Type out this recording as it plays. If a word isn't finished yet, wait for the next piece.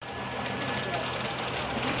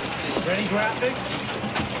Ready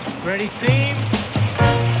graphics? Ready theme?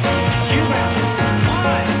 Cue graphics.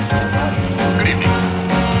 Good evening.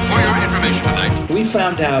 For your information tonight. We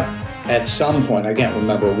found out at some point, I can't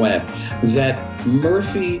remember when, that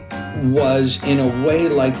Murphy was, in a way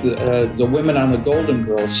like the women on the Golden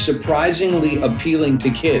Girls, surprisingly appealing to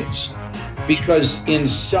kids. Because in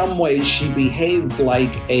some ways she behaved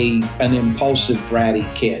like an impulsive,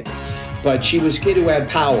 bratty kid. But she was a kid who had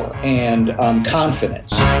power and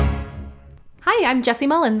confidence. Hi, I'm Jessie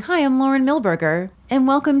Mullins. Hi, I'm Lauren Milberger, and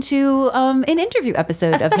welcome to an interview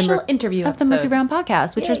episode of the Murphy Brown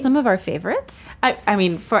podcast, which are some of our favorites. I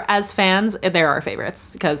mean, as fans, they're our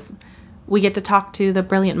favorites because we get to talk to the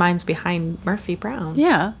brilliant minds behind Murphy Brown.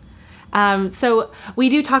 Yeah. So we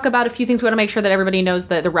do talk about a few things. We want to make sure that everybody knows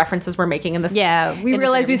the references we're making in this. Yeah, we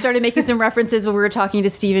realized we started making some references when we were talking to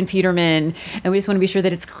Steven Peterman, and we just want to be sure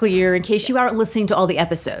that it's clear in case you aren't listening to all the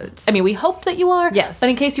episodes. I mean, we hope that you are. Yes. But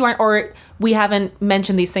in case you aren't, or we haven't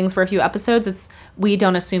mentioned these things for a few episodes, we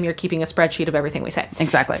don't assume you're keeping a spreadsheet of everything we say.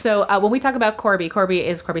 Exactly. So when we talk about Corby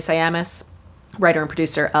is Corby Siamis, writer and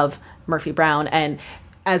producer of Murphy Brown, and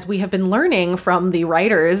as we have been learning from the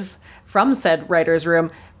writers from said writer's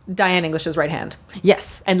room, Diane English's right hand.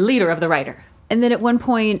 Yes. And leader of the writer. And then at one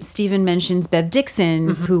point, Steven mentions Bev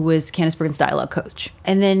Dixon, who was Candice Bergen's dialogue coach.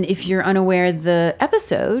 And then if you're unaware, the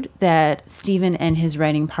episode that Steven and his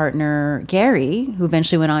writing partner, Gary, who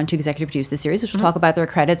eventually went on to executive produce the series, which we'll talk about their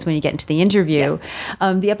credits when you get into the interview.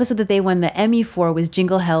 Yes. The episode that they won the Emmy for was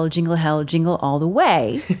Jingle Hell, Jingle All the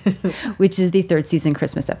Way, which is the third season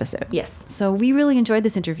Christmas episode. Yes. So we really enjoyed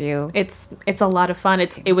this interview. It's a lot of fun.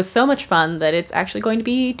 It was so much fun that it's actually going to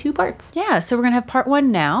be 2 parts. Yeah, so we're going to have part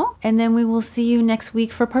 1 now, and then we will see you next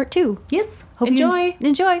week for part 2. Yes. Hope Enjoy.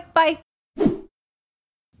 Enjoy. Bye.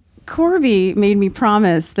 Corby made me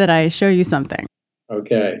promise that I show you something.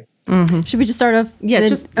 Okay. Mm-hmm. Should we just start off? Yeah,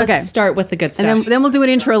 let's start with the good stuff. And then we'll do an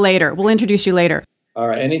intro later. We'll introduce you later. All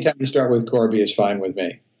right. Anytime you start with Corby is fine with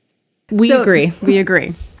me. We agree. We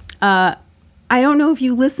agree. I don't know if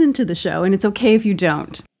you listen to the show, and it's okay if you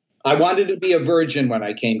don't. I wanted to be a virgin when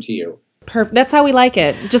I came to you. Perfect. That's how we like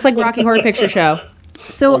it. Just like Rocky Horror Picture Show.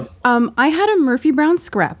 So I had a Murphy Brown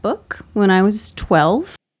scrapbook when I was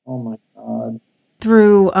 12. Oh, my God.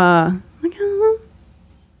 Through,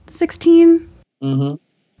 16. Mm-hmm.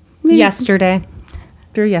 Maybe. Yesterday.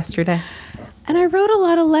 Through yesterday. And I wrote a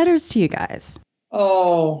lot of letters to you guys.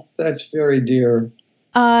 Oh, that's very dear.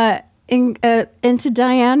 And to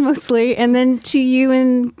Diane mostly, and then to you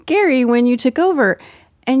and Gary when you took over.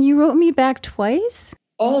 And you wrote me back twice?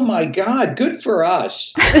 Oh, my God. Good for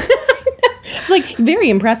us. It's like very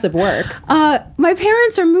impressive work. My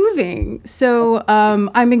parents are moving, so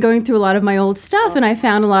I've been going through a lot of my old stuff, and I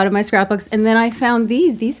found a lot of my scrapbooks, and then I found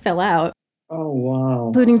these. These fell out. Oh, wow.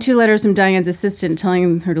 Including 2 letters from Diane's assistant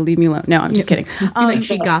telling her to leave me alone. No, I'm just kidding.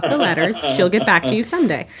 She got the letters. She'll get back to you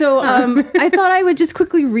someday. So I thought I would just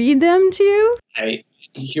quickly read them to you.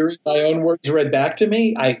 Hearing my own words read back to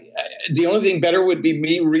me, the only thing better would be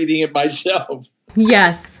me reading it myself.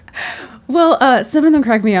 Yes. Well, some of them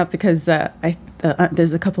crack me up because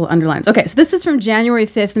there's a couple of underlines. Okay, so this is from January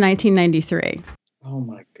 5th, 1993. Oh,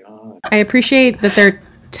 my God. I appreciate that they're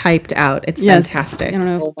typed out. It's fantastic. I don't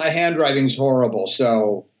know. Well, my handwriting's horrible,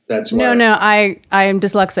 so that's why. No, I am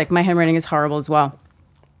dyslexic. My handwriting is horrible as well.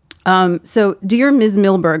 So, dear Ms.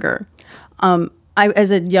 Milberger,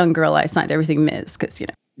 as a young girl, I signed everything Ms. because,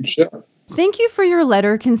 Sure. Thank you for your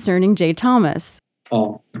letter concerning Jay Thomas.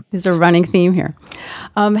 Oh. There's a running theme here.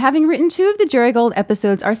 Having written 2 of the Jerry Gold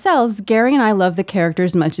episodes ourselves, Gary and I love the character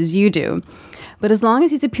as much as you do. But as long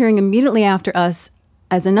as he's appearing immediately after us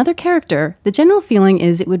as another character, the general feeling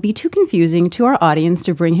is it would be too confusing to our audience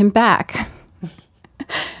to bring him back.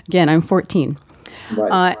 Again, I'm 14.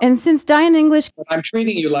 Right. And since Diane English... But I'm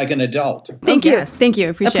treating you like an adult. Thank you. Yes. Thank you.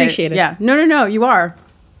 Appreciate it. it. Yeah. No, you are.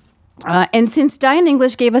 And since Diane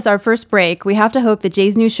English gave us our first break, we have to hope that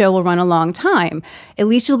Jay's new show will run a long time. At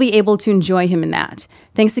least you'll be able to enjoy him in that.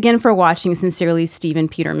 Thanks again for watching. Sincerely, Steven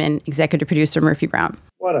Peterman, executive producer, Murphy Brown.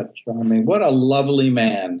 What a lovely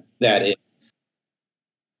man that is.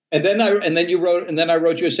 And then I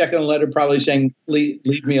wrote you a second letter, probably saying,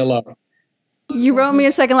 "Leave me alone." You wrote me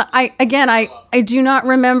a second letter. I do not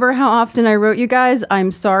remember how often I wrote you guys.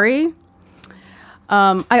 I'm sorry.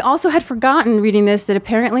 I also had forgotten reading this that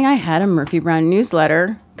apparently I had a Murphy Brown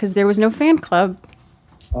newsletter because there was no fan club.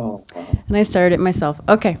 Oh, wow. And I started it myself.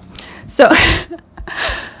 Okay. So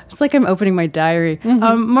it's like I'm opening my diary.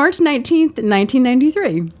 Mm-hmm. March 19th,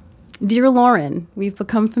 1993. Dear Lauren, we've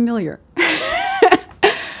become familiar.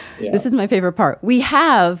 Yeah. This is my favorite part. We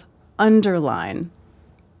have underline.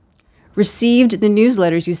 received the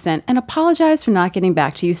newsletters you sent, and apologize for not getting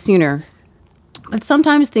back to you sooner. But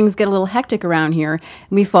sometimes things get a little hectic around here, and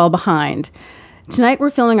we fall behind. Tonight we're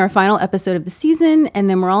filming our final episode of the season, and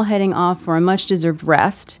then we're all heading off for a much-deserved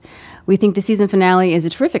rest. We think the season finale is a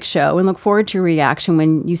terrific show and look forward to your reaction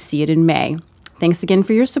when you see it in May. Thanks again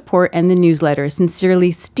for your support and the newsletter.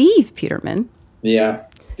 Sincerely, Steve Peterman. Yeah,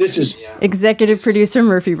 this is. Executive producer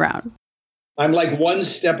Murphy Brown. I'm like one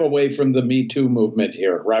step away from the Me Too movement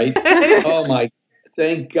here, right? Oh my,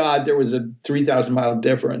 thank God there was a 3,000-mile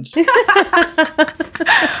difference.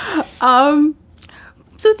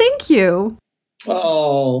 So thank you.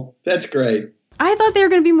 Oh, that's great. I thought they were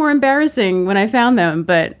going to be more embarrassing when I found them,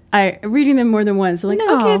 but reading them more than once, I'm like,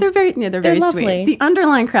 No. okay, they're very lovely. sweet. The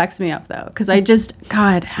underline cracks me up though, because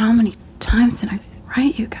God, how many times did I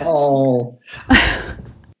write you guys? Oh,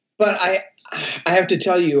 but I have to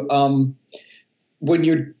tell you, when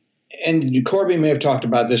you're, and Corby may have talked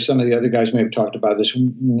about this, some of the other guys may have talked about this,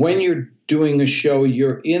 when you're doing a show,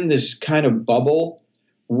 you're in this kind of bubble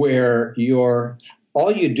where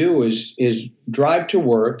all you do is drive to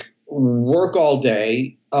work all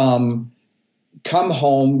day, come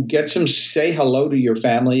home, say hello to your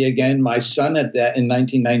family again. My son in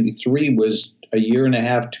 1993 was a year and a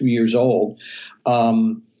half, 2 years old,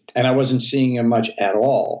 and I wasn't seeing him much at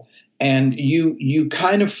all. And you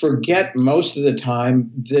kind of forget most of the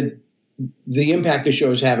time that the impact the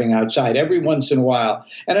show is having outside. Every once in a while,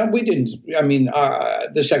 and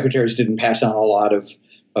the secretaries didn't pass on a lot of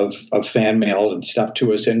fan mail and stuff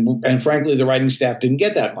to us, and frankly, the writing staff didn't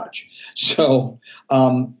get that much. So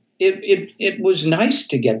it was nice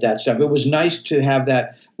to get that stuff. It was nice to have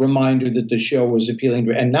that reminder that the show was appealing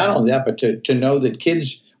to, and not only that, but to know that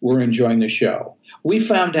kids were enjoying the show. We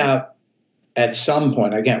found out at some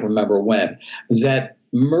point, I can't remember when, that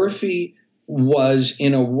Murphy was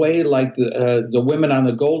in a way like the women on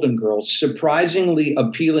the Golden Girls, surprisingly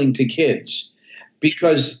appealing to kids.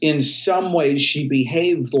 Because in some ways she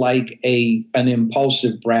behaved like an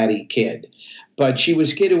impulsive, bratty kid. But she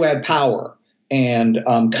was a kid who had power and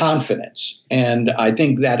confidence. And I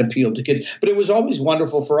think that appealed to kids. But it was always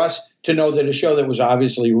wonderful for us to know that a show that was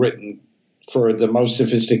obviously written for the most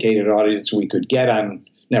sophisticated audience we could get on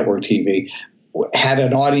network TV had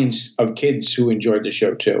an audience of kids who enjoyed the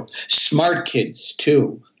show too. Smart kids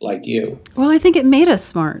too, like you. Well, I think it made us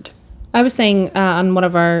smart. I was saying on one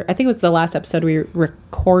of our, I think it was the last episode we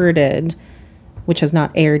recorded, which has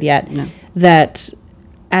not aired yet, that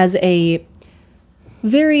as a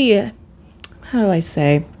very, how do I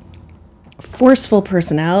say, forceful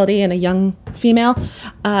personality and a young female,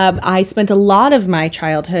 I spent a lot of my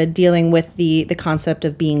childhood dealing with the concept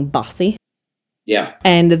of being bossy. Yeah.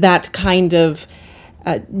 And that kind of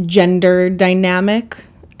gender dynamic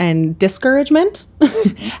and discouragement.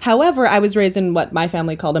 However, I was raised in what my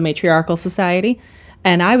family called a matriarchal society,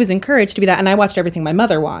 and I was encouraged to be that, and I watched everything my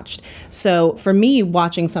mother watched. So for me,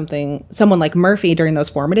 watching someone like Murphy during those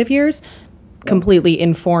formative years completely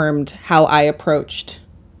informed how I approached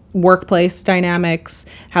workplace dynamics,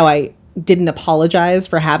 how I didn't apologize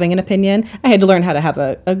for having an opinion. I had to learn how to have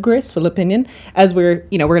a graceful opinion, as we're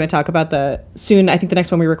going to talk about soon. I think the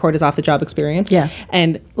next one we record is off the job experience. Yeah.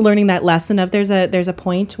 And learning that lesson of there's a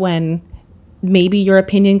point when maybe your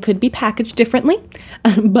opinion could be packaged differently,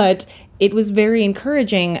 but it was very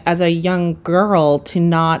encouraging as a young girl to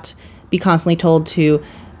not be constantly told to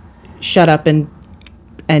shut up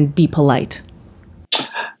and be polite.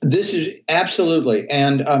 This is absolutely.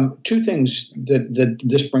 And two things that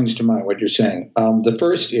this brings to mind, what you're saying. The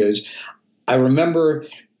first is, I remember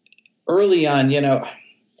early on,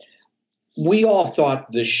 we all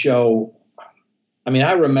thought the show,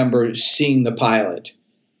 I remember seeing the pilot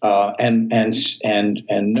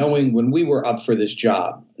and knowing when we were up for this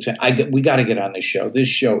job, we got to get on this show. This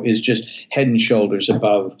show is just head and shoulders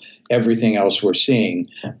above everything else we're seeing.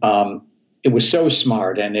 It was so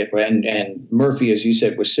smart, and Murphy, as you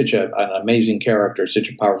said, was such an amazing character, such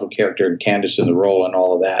a powerful character, and Candace in the role and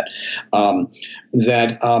all of that,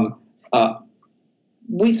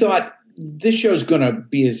 we thought this show's going to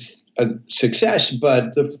be a success,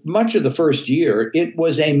 but much of the first year, it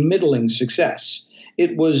was a middling success.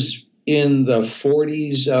 It was in the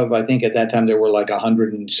 40s of, I think at that time there were like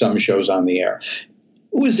 100 and some shows on the air.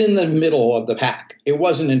 It was in the middle of the pack. It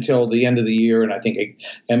wasn't until the end of the year, and I think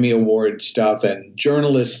Emmy Award stuff, and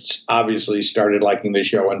journalists obviously started liking the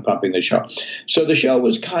show and pumping the show. So the show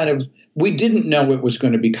was we didn't know it was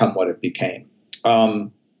going to become what it became.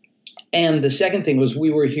 And the second thing was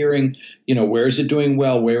we were hearing, where is it doing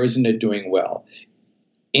well? Where isn't it doing well?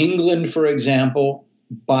 England, for example,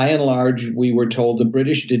 by and large, we were told the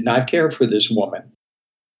British did not care for this woman.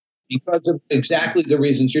 because of exactly the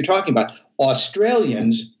reasons you're talking about.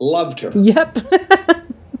 Australians loved her. Yep.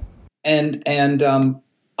 And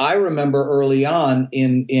I remember early on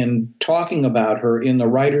in talking about her in the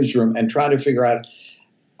writer's room and trying to figure out,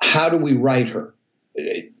 how do we write her?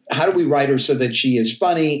 How do we write her so that she is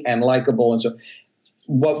funny and likable? And so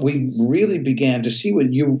what we really began to see was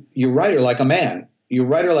you write her like a man. You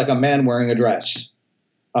write her like a man wearing a dress,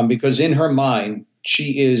 because in her mind,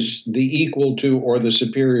 she is the equal to or the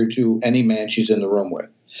superior to any man she's in the room with.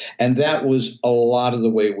 And that was a lot of the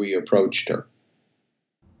way we approached her.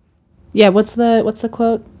 Yeah, what's the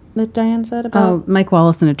quote that Diane said about? Oh, Mike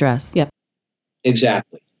Wallace in a dress. Yep.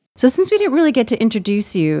 Exactly. So since we didn't really get to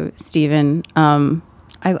introduce you, Stephen,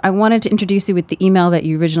 I wanted to introduce you with the email that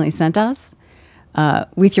you originally sent us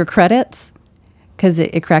with your credits, because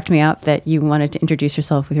it cracked me up that you wanted to introduce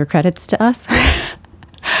yourself with your credits to us.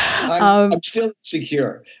 I'm still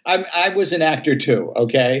insecure. I was an actor too,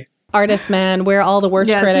 okay? Artist man, we're all the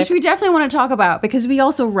worst critics. Which we definitely want to talk about, because we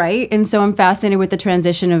also write, and so I'm fascinated with the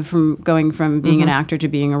transition of going from being an actor to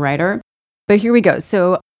being a writer. But here we go.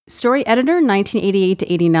 So story editor, 1988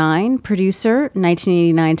 to 89, producer,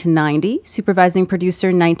 1989 to 90, supervising producer,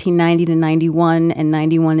 1990 to 91 and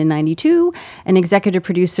 91 to 92, and executive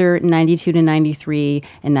producer, 92 to 93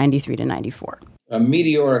 and 93 to 94. A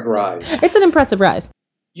meteoric rise. It's an impressive rise.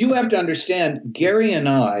 You have to understand, Gary and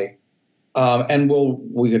I, and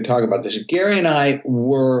we could talk about this. Gary and I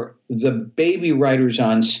were the baby writers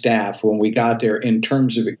on staff when we got there in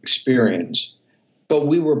terms of experience, but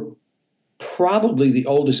we were probably the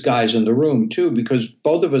oldest guys in the room too, because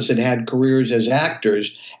both of us had careers as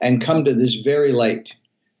actors and come to this very late.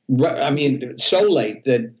 I mean, so late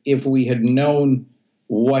that if we had known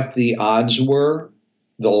what the odds were,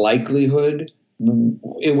 the likelihood,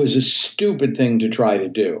 it was a stupid thing to try to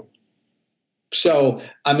do. So,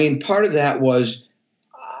 I mean, part of that was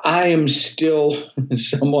I am still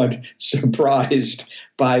somewhat surprised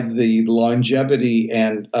by the longevity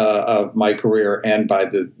and of my career and by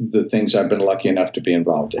the things I've been lucky enough to be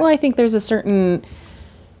involved in. Well, I think there's a certain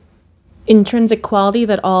intrinsic quality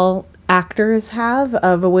that all actors have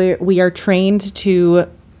of we are trained to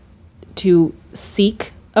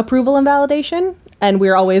seek approval and validation. And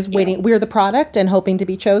we're always waiting. We're the product and hoping to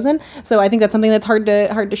be chosen. So I think that's something that's hard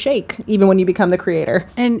to shake, even when you become the creator.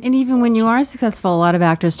 And even when you are successful, a lot of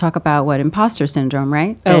actors talk about imposter syndrome,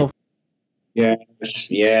 right? Yes.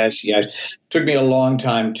 Took me a long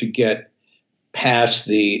time to get past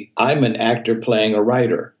I'm an actor playing a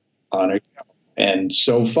writer on a show. And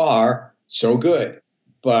so far, so good.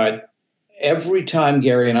 But every time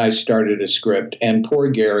Gary and I started a script, and poor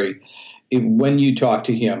Gary, when you talk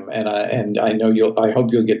to him, and I know I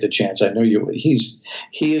hope you'll get the chance. I know he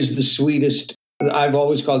is the sweetest. I've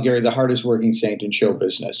always called Gary the hardest working saint in show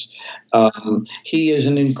business. He is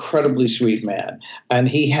an incredibly sweet man, and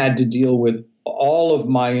he had to deal with all of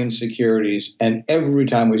my insecurities. And every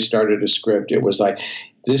time we started a script, it was like,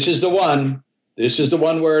 this is the one. This is the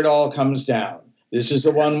one where it all comes down. This is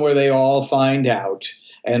the one where they all find out,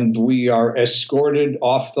 and we are escorted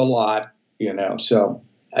off the lot. So.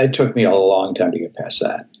 It took me a long time to get past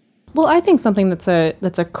that. Well, I think something that's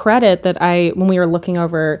a credit that when we were looking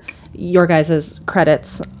over your guys'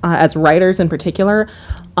 credits as writers in particular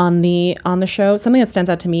on the show, something that stands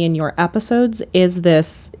out to me in your episodes is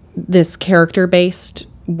this character-based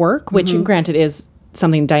work, which granted is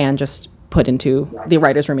something Diane just put into the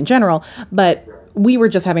writer's room in general, but we were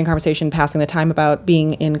just having a conversation passing the time about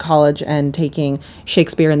being in college and taking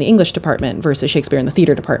Shakespeare in the English department versus Shakespeare in the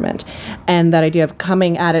theater department. And that idea of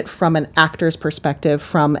coming at it from an actor's perspective,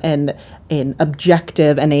 from an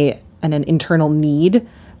objective and an internal need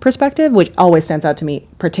perspective, which always stands out to me,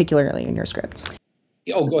 particularly in your scripts.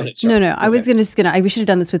 Oh, go ahead. Sorry. No. I was we should have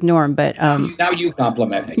done this with Norm, but now you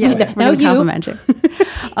compliment me. Yeah, now you complimenting.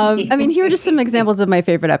 I mean, here are just some examples of my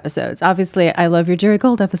favorite episodes. Obviously, I love your Jerry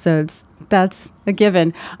Gold episodes. That's a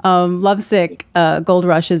given. Lovesick, Gold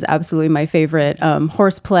Rush is absolutely my favorite.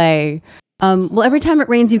 Horseplay. Well, Every Time It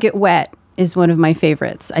Rains, You Get Wet is one of my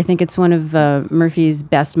favorites. I think it's one of Murphy's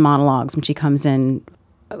best monologues when she comes in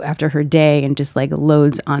after her day and just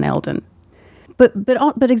loads on Eldon.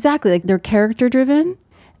 But exactly, they're character driven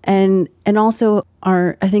and also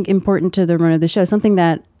are, I think, important to the run of the show. Something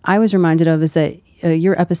that I was reminded of is that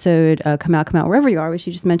your episode, Come Out, Wherever You Are, which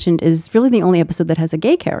you just mentioned, is really the only episode that has a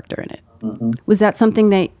gay character in it. Mm-hmm. Was that something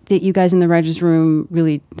that you guys in the writer's room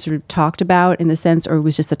really sort of talked about in the sense, or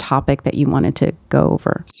was just a topic that you wanted to go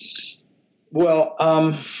over? Well,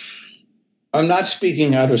 I'm not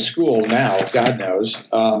speaking out of school now, God knows.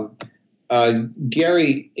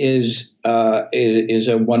 Gary is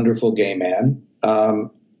a wonderful gay man.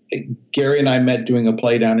 Gary and I met doing a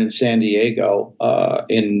play down in San Diego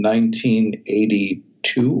in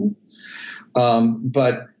 1982.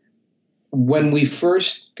 But when we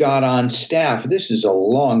first got on staff, this is a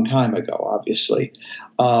long time ago, obviously,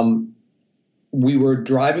 we were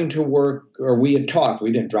driving to work, or we had talked.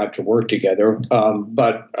 We didn't drive to work together,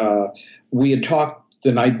 but we had talked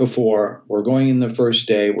the night before. We're going in the first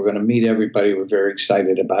day. We're going to meet everybody. We're very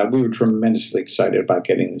excited about it. We were tremendously excited about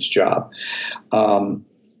getting this job. And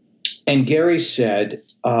Gary said,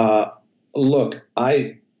 look,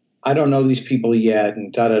 I don't know these people yet,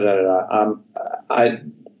 and I'm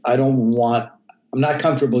not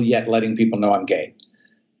comfortable yet letting people know I'm gay.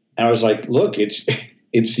 And I was like, look,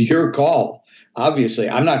 it's your call. Obviously,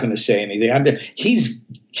 I'm not going to say anything. He's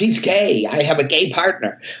gay. I have a gay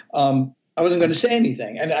partner. I wasn't going to say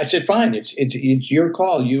anything. And I said, fine, it's your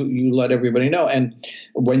call. You let everybody know. And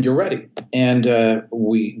when you're ready. And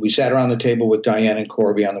we sat around the table with Diane and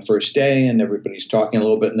Corby on the first day, and everybody's talking a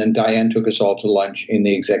little bit. And then Diane took us all to lunch in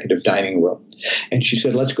the executive dining room. And she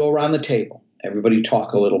said, let's go around the table. Everybody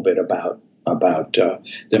talk a little bit about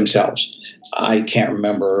themselves. I can't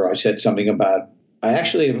remember. I said something about,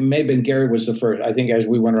 it may have been Gary was the first. I think as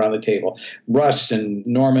we went around the table, Russ and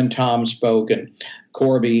Norman, Tom spoke, and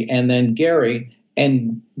Corby, and then Gary.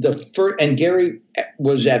 And Gary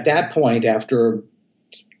was at that point, after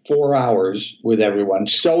 4 hours with everyone,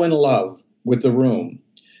 so in love with the room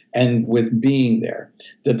and with being there,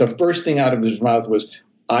 that the first thing out of his mouth was,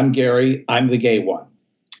 I'm Gary, I'm the gay one.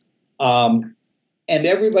 And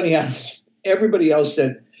everybody else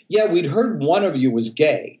said, yeah, we'd heard one of you was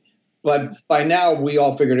gay. But by now, we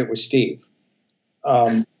all figured it was Steve.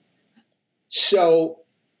 Another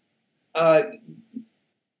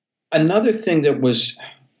thing that was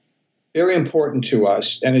very important to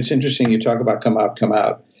us, and it's interesting you talk about come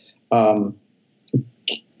out.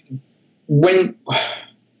 When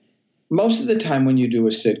most of the time when you do a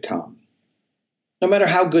sitcom, no matter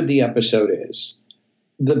how good the episode is,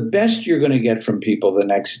 the best you're going to get from people the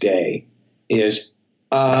next day is,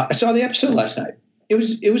 I saw the episode last night.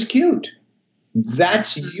 It was cute.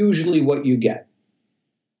 That's usually what you get.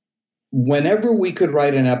 Whenever we could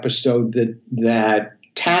write an episode that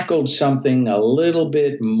tackled something a little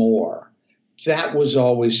bit more, that was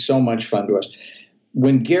always so much fun to us.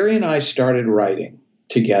 When Gary and I started writing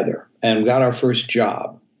together and got our first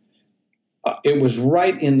job, it was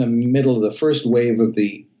right in the middle of the first wave of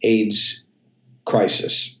the AIDS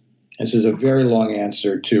crisis. This is a very long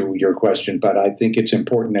answer to your question, but I think it's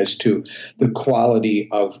important as to the quality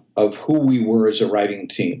of who we were as a writing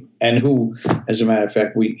team, and who, as a matter of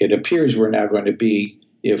fact, it appears we're now going to be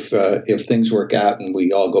if things work out and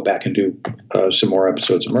we all go back and do some more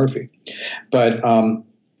episodes of Murphy. But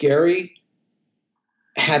Gary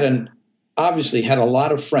obviously had a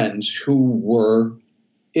lot of friends who were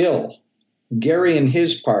ill. Gary and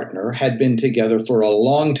his partner had been together for a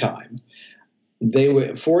long time. They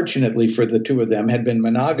were, fortunately for the two of them, had been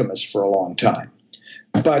monogamous for a long time.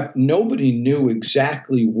 But nobody knew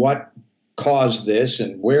exactly what caused this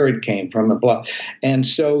and where it came from and blah. And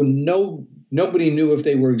so nobody knew if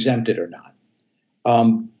they were exempted or not.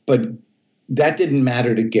 But that didn't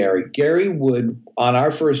matter to Gary. Gary would, on our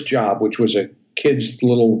first job, which was a kids'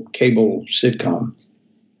 little cable sitcom,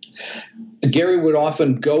 Gary would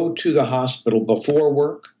often go to the hospital before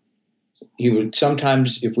work. He would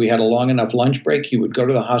sometimes, if we had a long enough lunch break, he would go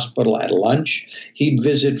to the hospital at lunch. He'd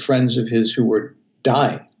visit friends of his who were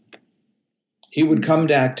dying. He would come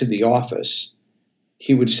back to the office.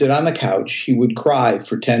 He would sit on the couch. He would cry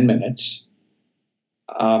for 10 minutes.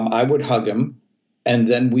 I would hug him, and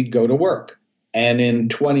then we'd go to work. And in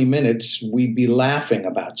 20 minutes, we'd be laughing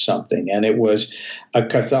about something. And it was a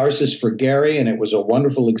catharsis for Gary, and it was a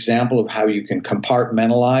wonderful example of how you can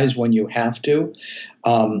compartmentalize when you have to.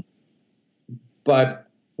 But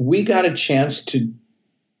we got a chance to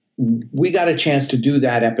do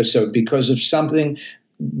that episode because of something.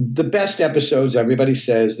 The best episodes, everybody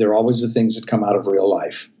says, they're always the things that come out of real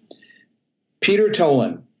life. Peter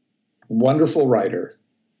Tolan, wonderful writer,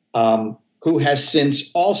 who has since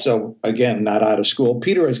also, again, not out of school,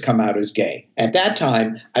 Peter has come out as gay. At that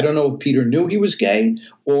time, I don't know if Peter knew he was gay,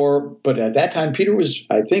 but at that time, Peter was,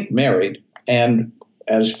 I think, married. And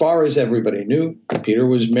as far as everybody knew, Peter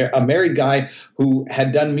was a married guy who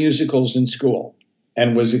had done musicals in school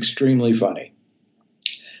and was extremely funny.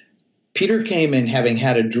 Peter came in having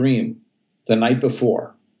had a dream the night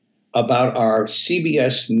before about our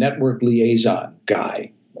CBS network liaison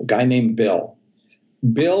guy, a guy named Bill.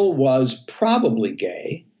 Bill was probably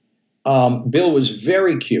gay. Bill was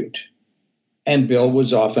very cute. And Bill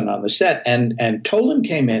was often on the set. And Tolan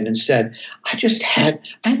came in and said, I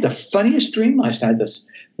had the funniest dream last night, this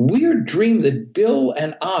weird dream that Bill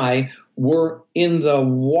and I were in the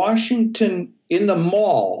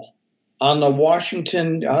mall on the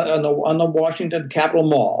Washington Capitol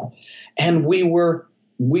Mall, and we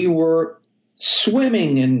were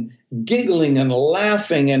swimming and giggling and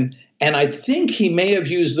laughing, and I think he may have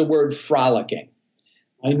used the word frolicking.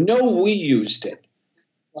 I know we used it.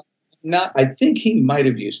 I think he might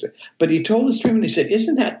have used it, but he told this dream and he said,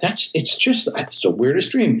 that's the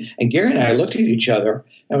weirdest dream. And Gary and I looked at each other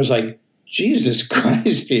and was like, Jesus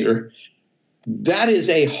Christ, Peter, that is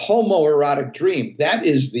a homoerotic dream.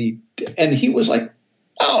 And he was like,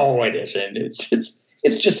 no, it isn't. It's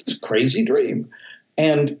just this crazy dream.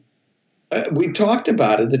 And we talked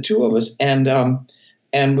about it, the two of us, and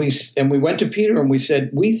we went to Peter and we said,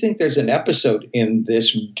 we think there's an episode in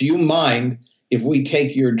this. Do you mind if we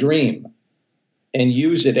take your dream and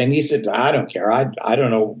use it? And he said, I don't care. I don't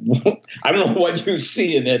know. I don't know what you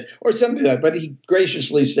see in it or something like that. But he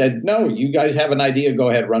graciously said, no, you guys have an idea. Go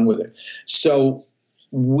ahead, run with it. So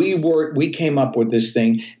we came up with this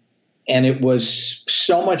thing, and it was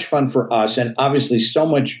so much fun for us, and obviously so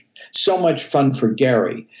much fun for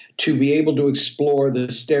Gary to be able to explore the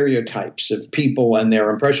stereotypes of people and their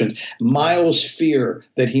impressions. Miles' fear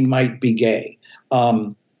that he might be gay.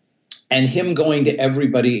 And him going to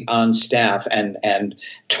everybody on staff and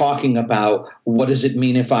talking about what does it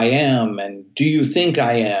mean if I am, and do you think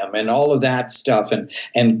I am, and all of that stuff, and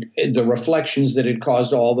the reflections that it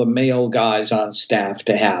caused all the male guys on staff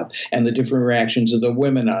to have, and the different reactions of the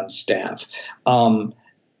women on staff.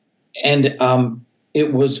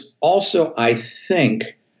 It was also, I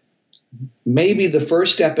think, maybe the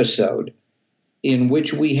first episode in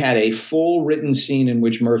which we had a full written scene in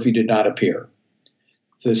which Murphy did not appear.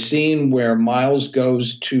 The scene where Miles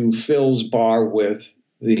goes to Phil's bar with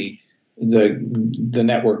the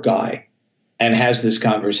network guy and has this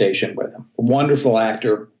conversation with him. A wonderful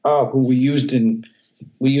actor, who we used in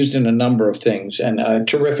a number of things, and a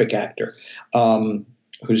terrific actor,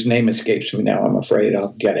 whose name escapes me now. I'm afraid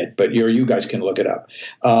I'll get it, but you guys can look it up.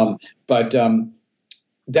 But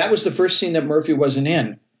that was the first scene that Murphy wasn't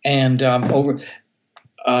in, and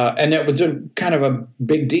and it was a kind of a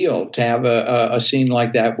big deal to have a scene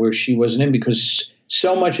like that where she wasn't in, because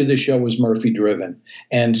so much of the show was Murphy driven,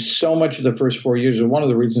 and so much of the first 4 years. And one of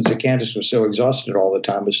the reasons that Candace was so exhausted all the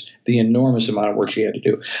time was the enormous amount of work she had to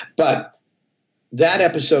do. But that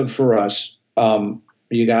episode for us,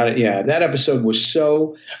 you got it. Yeah, that episode was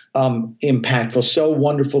so impactful, so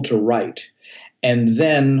wonderful to write. And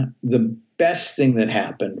then the best thing that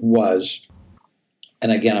happened was,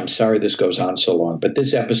 and again, I'm sorry this goes on so long, but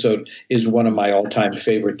this episode is one of my all-time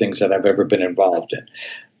favorite things that I've ever been involved in.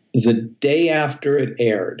 The day after it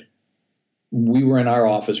aired, we were in our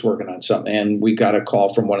office working on something, and we got a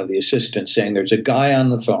call from one of the assistants saying there's a guy on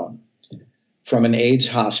the phone from an AIDS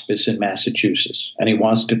hospice in Massachusetts, and he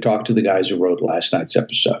wants to talk to the guys who wrote last night's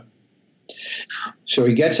episode. So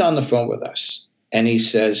he gets on the phone with us, and he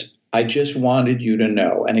says, I just wanted you to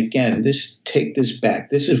know, and again, take this back.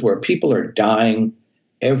 This is where people are dying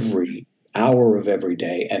every hour of every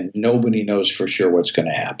day, and nobody knows for sure what's going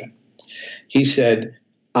to happen. He said,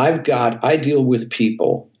 I deal with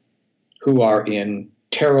people who are in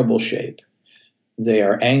terrible shape. They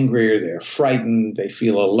are angry, they're frightened, they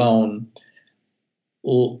feel alone.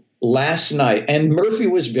 Last night, and Murphy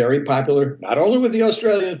was very popular, not only with the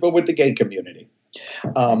Australians, but with the gay community.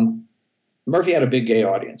 Murphy had a big gay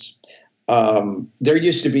audience.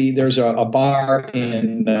 There's a bar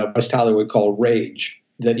in West Hollywood called Rage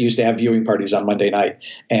that used to have viewing parties on Monday night,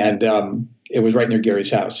 and it was right near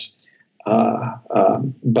Gary's house.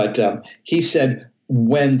 But he said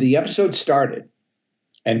when the episode started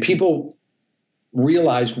and people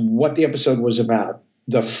realized what the episode was about,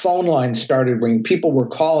 the phone line started ringing. People were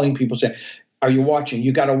calling. People saying, are you watching?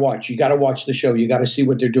 You got to watch. You got to watch the show. You got to see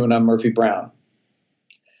what they're doing on Murphy Brown.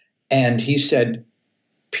 And he said,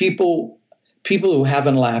 people who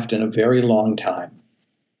haven't laughed in a very long time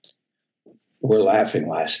were laughing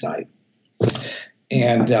last night.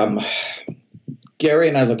 And Gary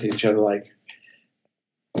and I looked at each other like,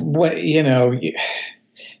 what,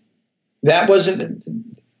 that wasn't,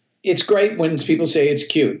 it's great when people say it's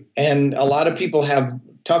cute. And a lot of people have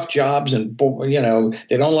tough jobs and,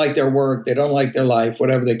 they don't like their work. They don't like their life,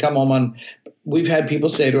 whatever. They come home on. We've had people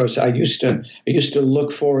say to us, I used to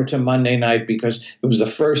look forward to Monday night because it was the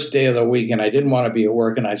first day of the week and I didn't want to be at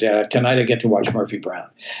work. And I said, tonight I get to watch Murphy Brown.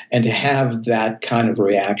 And to have that kind of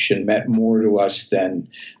reaction meant more to us than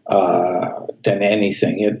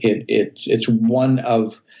anything. It's one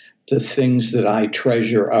of the things that I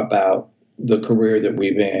treasure about the career that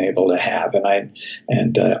we've been able to have.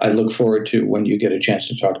 And I look forward to when you get a chance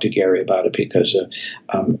to talk to Gary about it, because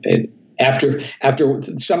after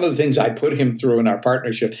some of the things I put him through in our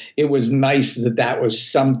partnership, it was nice that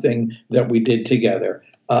was something that we did together,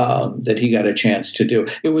 that he got a chance to do.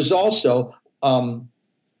 It was also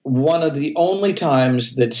one of the only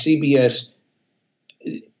times that CBS,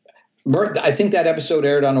 I think that episode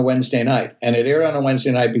aired on a Wednesday night, and it aired on a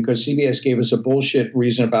Wednesday night because CBS gave us a bullshit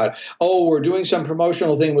reason about, we're doing some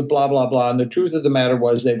promotional thing with blah, blah, blah. And the truth of the matter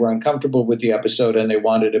was they were uncomfortable with the episode and they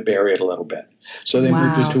wanted to bury it a little bit. So they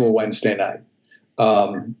moved it to a Wednesday night.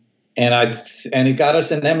 And it got us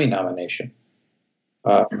an Emmy nomination.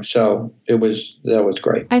 So that was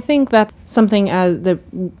great. I think that's something that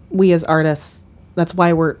we as artists, that's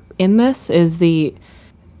why we're in this, is the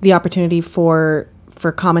opportunity for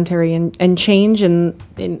commentary and change.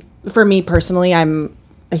 And for me personally, I'm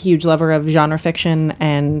a huge lover of genre fiction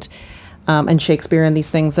and Shakespeare and these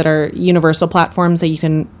things that are universal platforms that you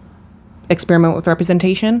can experiment with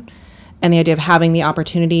representation. And the idea of having the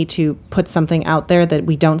opportunity to put something out there that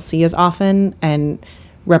we don't see as often and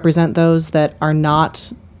represent those that are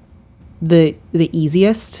not the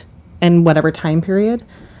easiest in whatever time period.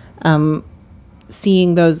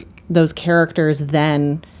 Seeing those characters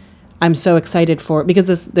then, I'm so excited for,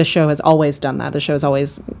 because this show has always done that. The show has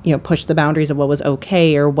always, pushed the boundaries of what was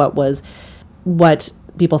okay or what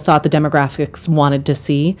people thought the demographics wanted to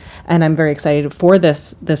see. And I'm very excited for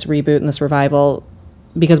this reboot and this revival,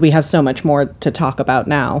 because we have so much more to talk about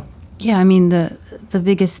now. Yeah, I mean, the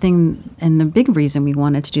biggest thing and the big reason we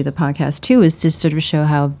wanted to do the podcast too is to sort of show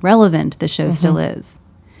how relevant the show still is.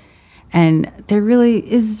 And there really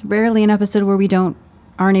is rarely an episode where we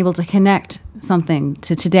aren't able to connect something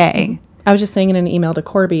to today. I was just saying in an email to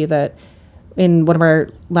Corby that in one of our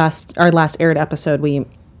last aired episode, I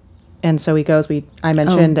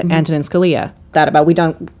mentioned Antonin Scalia, that about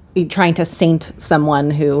we trying to saint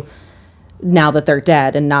someone who, now that they're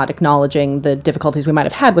dead, and not acknowledging the difficulties we might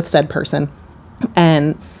have had with said person.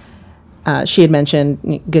 And she had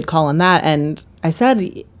mentioned, good call on that. And I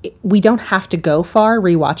said, we don't have to go far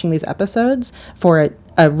rewatching these episodes for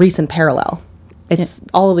a recent parallel. It's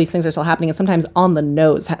all of these things are still happening, and sometimes on the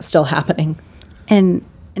nose still happening. And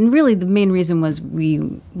really the main reason was we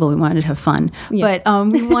wanted to have fun. Yeah.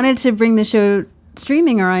 But we wanted to bring the show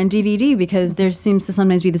streaming or on DVD, because there seems to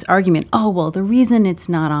sometimes be this argument, the reason it's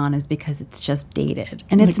not on is because it's just dated.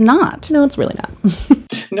 And it's not. No, it's really not.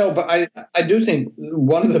 No, but I do think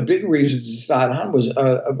one of the big reasons it's not on was,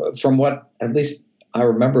 from what at least I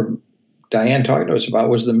remember Diane talking to us about,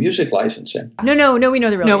 was the music licensing. No, we know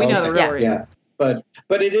the real reason. No, we know the real reason. Yeah. But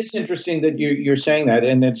it is interesting that you're saying that,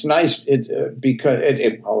 and it's nice because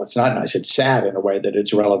it's not nice. It's sad in a way that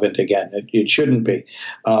it's relevant again. It shouldn't be,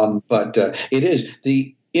 but it is.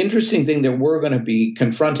 The interesting thing that we're going to be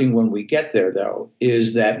confronting when we get there, though,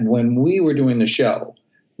 is that when we were doing the show,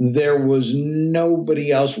 there was nobody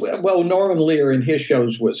else. Well, Norman Lear in his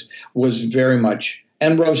shows was very much.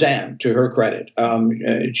 And Roseanne, to her credit,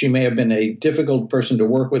 she may have been a difficult person to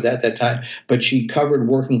work with at that time, but she covered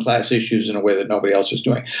working class issues in a way that nobody else was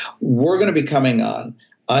doing. We're going to be coming on,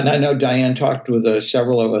 and I know Diane talked with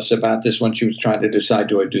several of us about this when she was trying to decide,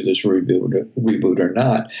 do I do this reboot or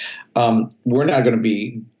not? We're not going to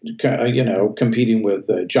be, competing with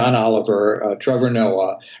John Oliver, Trevor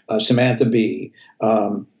Noah, Samantha Bee.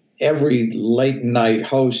 Every late night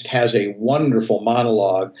host has a wonderful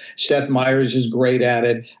monologue. Seth Meyers is great at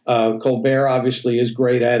it. Colbert obviously is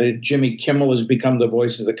great at it. Jimmy Kimmel has become the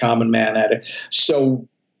voice of the common man at it. So,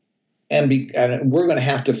 and we're going to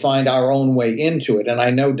have to find our own way into it. And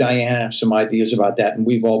I know Diane has some ideas about that, and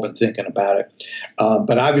we've all been thinking about it.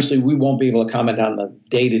 But obviously, we won't be able to comment on the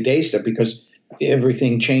day-to-day stuff because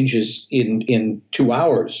everything changes in 2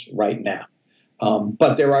 hours right now.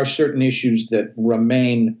 But there are certain issues that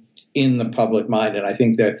remain in the public mind, and I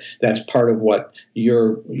think that that's part of what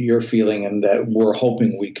you're feeling, and that we're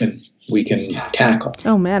hoping we can tackle.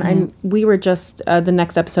 Oh man, we were just the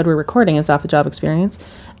next episode we're recording is Off the Job Experience,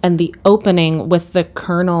 and the opening with the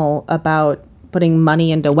colonel about putting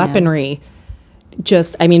money into weaponry,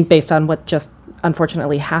 based on what just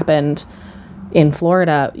unfortunately happened in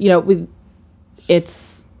Florida.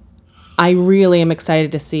 I really am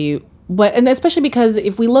excited to see. And especially because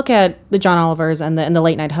if we look at the John Olivers and the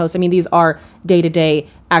late night hosts, these are day-to-day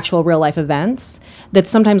actual real-life events that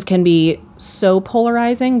sometimes can be so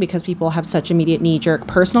polarizing because people have such immediate knee-jerk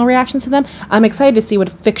personal reactions to them. I'm excited to see what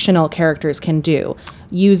fictional characters can do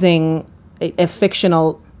using a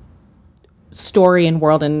fictional story and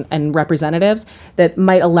world and representatives that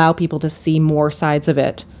might allow people to see more sides of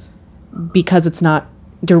it, because it's not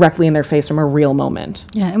directly in their face from a real moment.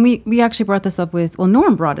 Yeah, and we actually brought this up with, well,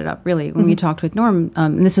 Norm brought it up, really, when we talked with Norm.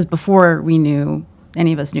 And this was before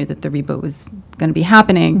any of us knew that the reboot was going to be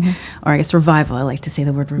happening, or I guess revival. I like to say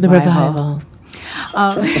the word revival. The revival.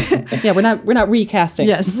 Yeah, we're not recasting.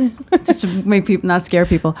 Yes, just to make people, not scare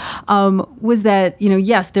people. Was that,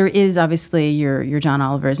 yes, there is obviously your John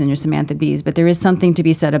Olivers and your Samantha Bees, but there is something to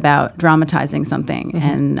be said about dramatizing something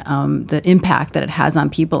and the impact that it has on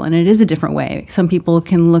people, and it is a different way. Some people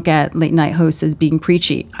can look at late night hosts as being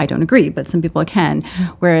preachy. I don't agree, but some people can.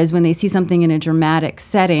 Whereas when they see something in a dramatic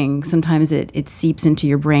setting, sometimes it seeps into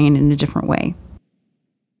your brain in a different way.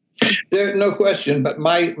 There's no question, but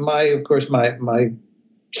my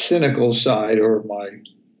cynical side, or my,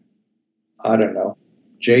 I don't know,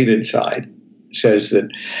 jaded side, says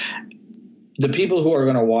that the people who are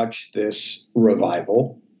going to watch this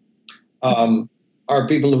revival are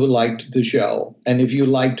people who liked the show. And if you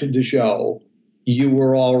liked the show, you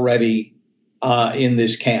were already in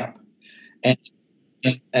this camp.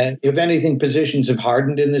 And if anything, positions have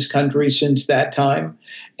hardened in this country since that time.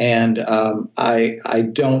 And I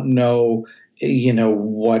don't know,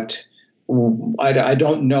 what. I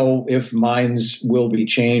don't know if minds will be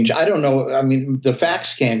changed. I don't know. I mean, the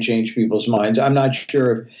facts can change people's minds. I'm not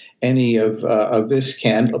sure if any of this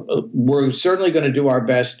can. We're certainly going to do our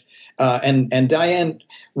best. And Diane,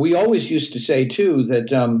 we always used to say too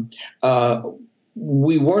that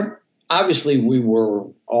we weren't. Obviously, we were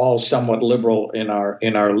all somewhat liberal in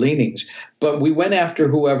our leanings, but we went after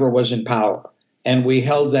whoever was in power, and we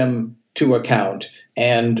held them to account.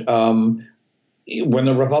 And when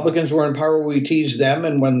the Republicans were in power, we teased them,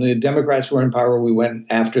 and when the Democrats were in power, we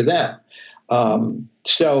went after them.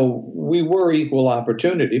 So we were equal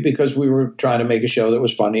opportunity because we were trying to make a show that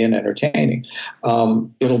was funny and entertaining.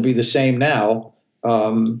 It'll be the same now.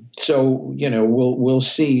 So we'll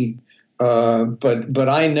see. But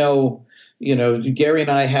I know, Gary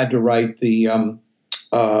and I had to write the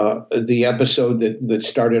episode that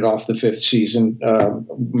started off the 5th season,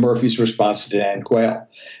 Murphy's response to Dan Quayle,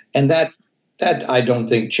 and that I don't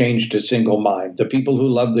think changed a single mind. The people who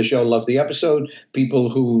loved the show loved the episode.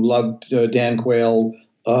 People who loved Dan Quayle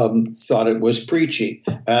thought it was preachy,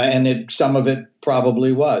 and some of it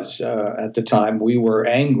probably was. At the time, we were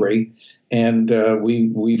angry, and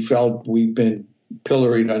we felt we'd been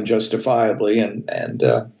pilloried unjustifiably, and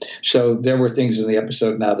so there were things in the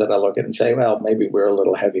episode now that I look at and say, well, maybe we're a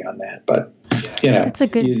little heavy on that, but that's a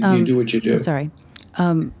good. You do what you do. Sorry,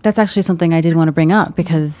 that's actually something I did want to bring up,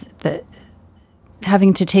 because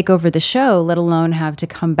having to take over the show, let alone have to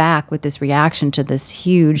come back with this reaction to this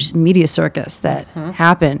huge media circus that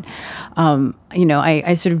happened.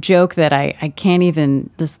 I sort of joke that I can't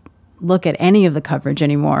even just look at any of the coverage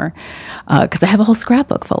anymore because I have a whole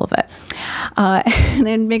scrapbook full of it. And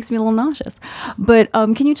it makes me a little nauseous. But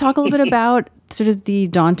can you talk a little bit about sort of the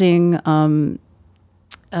daunting,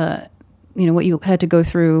 what you had to go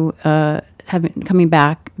through coming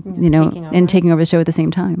back, and taking over the show at the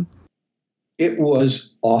same time? It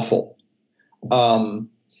was awful.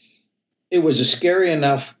 It was a scary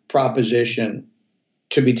enough proposition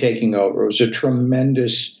to be taking over. It was a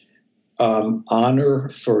tremendous honor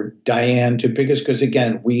for Diane to pick us, because,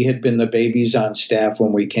 again, we had been the babies on staff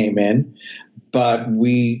when we came in, but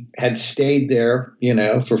we had stayed there,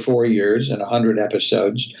 for 4 years and 100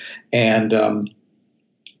 episodes. And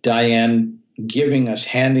Diane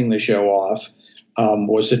handing the show off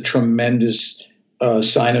was a tremendous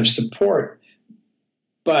sign of support.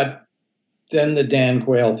 But then the Dan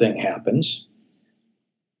Quayle thing happens.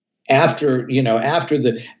 It's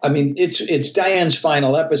Diane's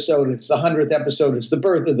final episode. It's the 100th episode. It's the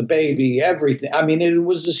birth of the baby, everything. I mean, it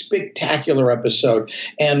was a spectacular episode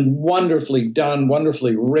and wonderfully done,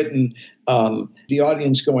 wonderfully written. The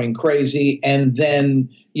audience going crazy. And then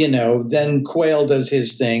Quayle does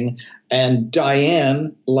his thing. And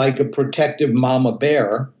Diane, like a protective mama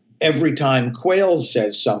bear, every time Quayle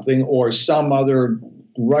says something, or some other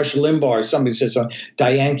Rush Limbaugh or somebody says something,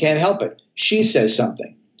 Diane can't help it. She says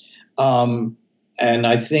something. And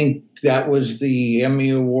I think that was the Emmy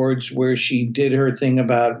Awards where she did her thing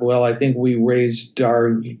about, well, I think we raised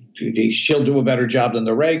she'll do a better job than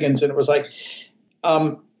the Reagans. And it was like,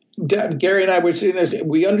 Gary and I were sitting there,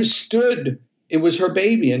 we understood it was her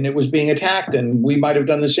baby and it was being attacked, and we might have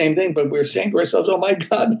done the same thing, but we're saying to ourselves, oh my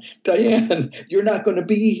God, Diane, you're not going to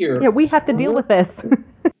be here. Yeah, we have to deal with this.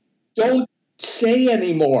 Don't say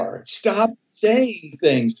anymore. Stop saying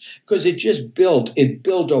things, because it just built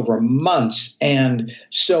over months. And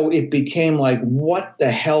so it became like, what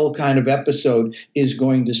the hell kind of episode is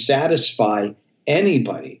going to satisfy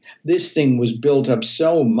anybody? This thing was built up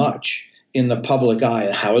so much. in the public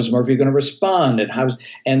eye. How is Murphy going to respond?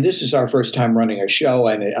 And this is our first time running a show,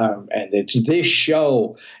 and it's this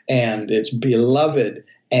show, and it's beloved.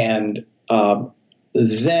 And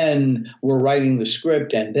then we're writing the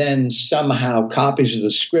script, and then somehow copies of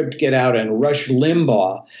the script get out, and Rush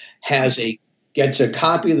Limbaugh gets a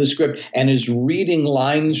copy of the script and is reading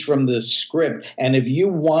lines from the script. And if you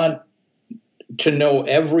want to know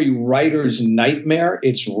every writer's nightmare,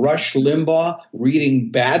 it's Rush Limbaugh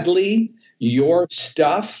reading badly your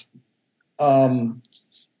stuff.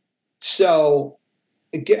 So,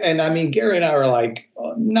 and I mean, Gary and I are like,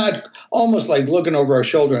 not almost like looking over our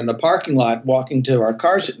shoulder in the parking lot, walking to our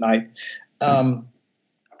cars at night. And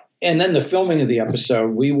then the filming of the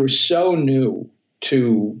episode, we were so new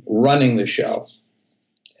to running the show.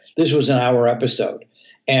 This was an hour episode.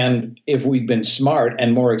 And if we'd been smart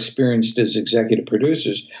and more experienced as executive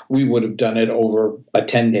producers, we would have done it over a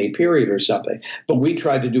 10-day period or something. But we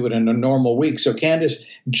tried to do it in a normal week. So Candace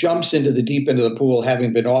jumps into the deep end of the pool,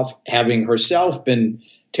 having herself been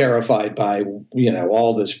terrified by,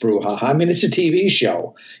 all this brouhaha. I mean, it's a TV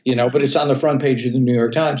show, but it's on the front page of the New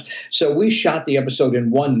York Times. So we shot the episode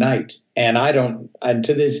in one night. And I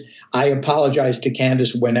apologize to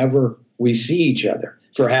Candace whenever we see each other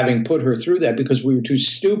for having put her through that, because we were too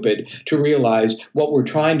stupid to realize what we're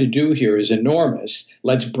trying to do here is enormous.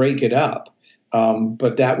 Let's break it up.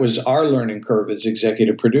 But that was our learning curve as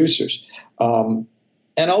executive producers. And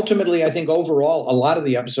ultimately, I think overall, a lot of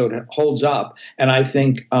the episode holds up. And I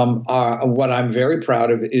think what I'm very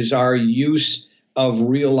proud of is our use of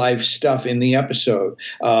real life stuff in the episode,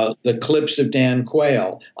 the clips of Dan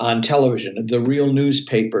Quayle on television, the real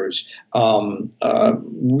newspapers,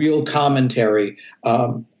 real commentary.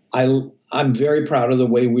 I'm very proud of the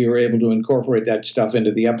way we were able to incorporate that stuff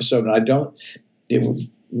into the episode. And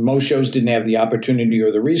most shows didn't have the opportunity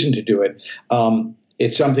or the reason to do it.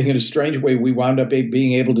 It's something in a strange way we wound up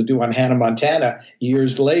being able to do on Hannah Montana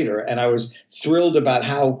years later. And I was thrilled about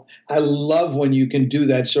how I love when you can do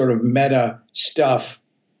that sort of meta stuff,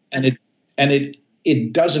 and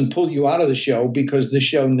it doesn't pull you out of the show because the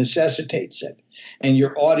show necessitates it. And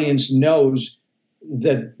your audience knows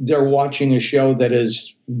that they're watching a show that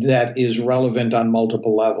is relevant on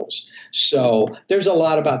multiple levels. So there's a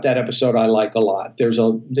lot about that episode I like a lot.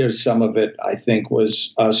 There's some of it I think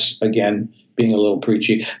was us, again, being a little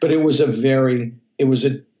preachy, but it was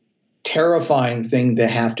a terrifying thing to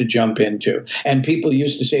have to jump into. And people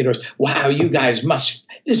used to say to us, wow, you guys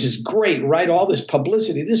this is great, right? All this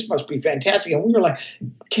publicity, this must be fantastic. And we were like,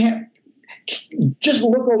 just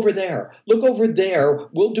look over there. Look over there.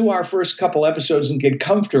 We'll do our first couple episodes and get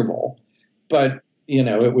comfortable. But,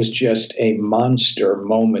 it was just a monster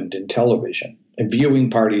moment in television and viewing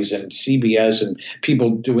parties and CBS and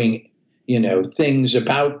people doing things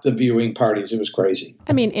about the viewing parties. It was crazy.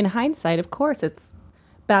 I mean, in hindsight, of course, it's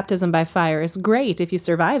baptism by fire is great if you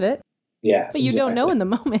survive it. Yeah. But you don't know in the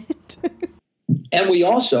moment. And we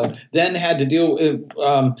also then had to deal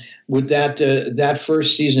with that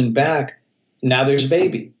first season back. Now there's a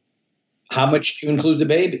baby. How much do you include the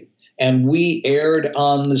baby? And we erred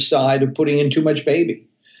on the side of putting in too much baby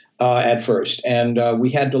at first. And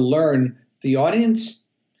we had to learn the audience.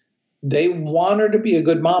 They want her to be a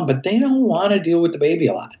good mom, but they don't want to deal with the baby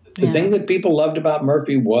a lot. The thing that people loved about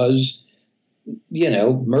Murphy was,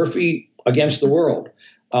 Murphy against the world,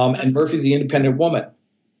 and Murphy the independent woman.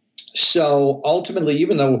 So ultimately,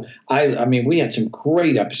 even though we had some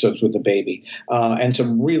great episodes with the baby and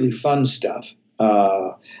some really fun stuff.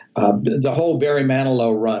 The whole Barry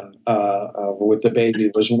Manilow run with the baby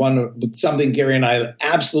was something Gary and I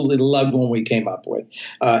absolutely loved when we came up with.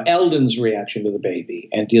 Eldon's reaction to the baby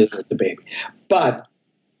and dealing with the baby. But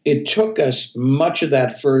it took us much of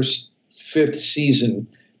that first fifth season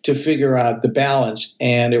to figure out the balance.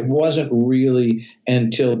 And it wasn't really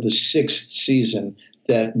until the sixth season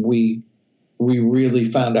that we really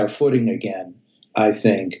found our footing again, I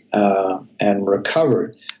think, and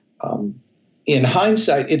recovered. In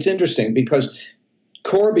hindsight, it's interesting because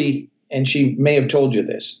Corby, and she may have told you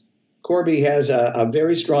this, Corby has a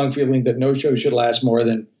very strong feeling that no show should last more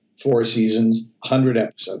than 4 seasons, 100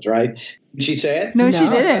 episodes, right? Did she say it? No, she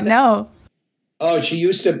didn't. No. Oh, she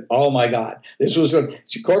used to. Oh my God, this was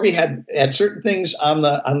Corby had certain things on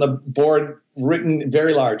the board written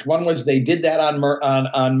very large. One was they did that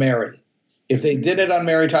on Mary. If they did it on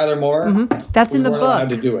Mary Tyler Moore, that's in the book.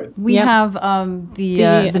 Allowed to do it. We have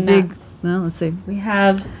the big. Well, let's see. We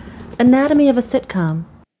have Anatomy of a Sitcom.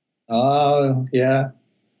 Oh yeah.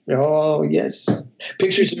 Oh yes.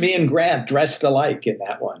 Pictures of me and Grant dressed alike in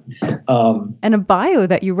that one. And a bio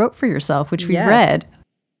that you wrote for yourself, which we read.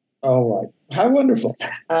 Oh, right. How wonderful.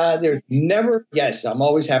 Yes, I'm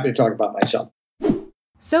always happy to talk about myself.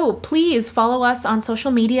 So please follow us on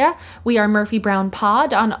social media. We are Murphy Brown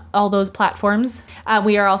Pod on all those platforms.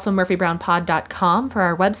 We are also murphybrownpod.com for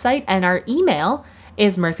our website, and our email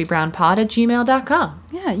is murphybrownpod@gmail.com.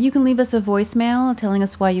 Yeah, you can leave us a voicemail telling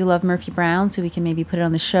us why you love Murphy Brown so we can maybe put it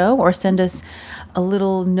on the show, or send us a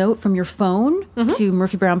little note from your phone to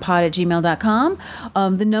murphybrownpod@gmail.com.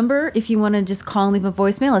 The number, if you want to just call and leave a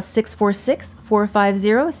voicemail, is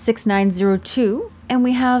 646-450-6902. And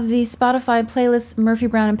we have the Spotify playlist, Murphy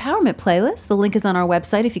Brown Empowerment Playlist. The link is on our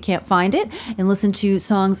website if you can't find it. And listen to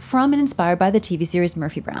songs from and inspired by the TV series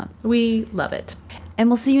Murphy Brown. We love it. And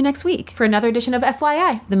we'll see you next week For another edition of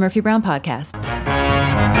FYI. the Murphy Brown Podcast.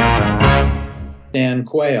 Dan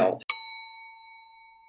Quayle.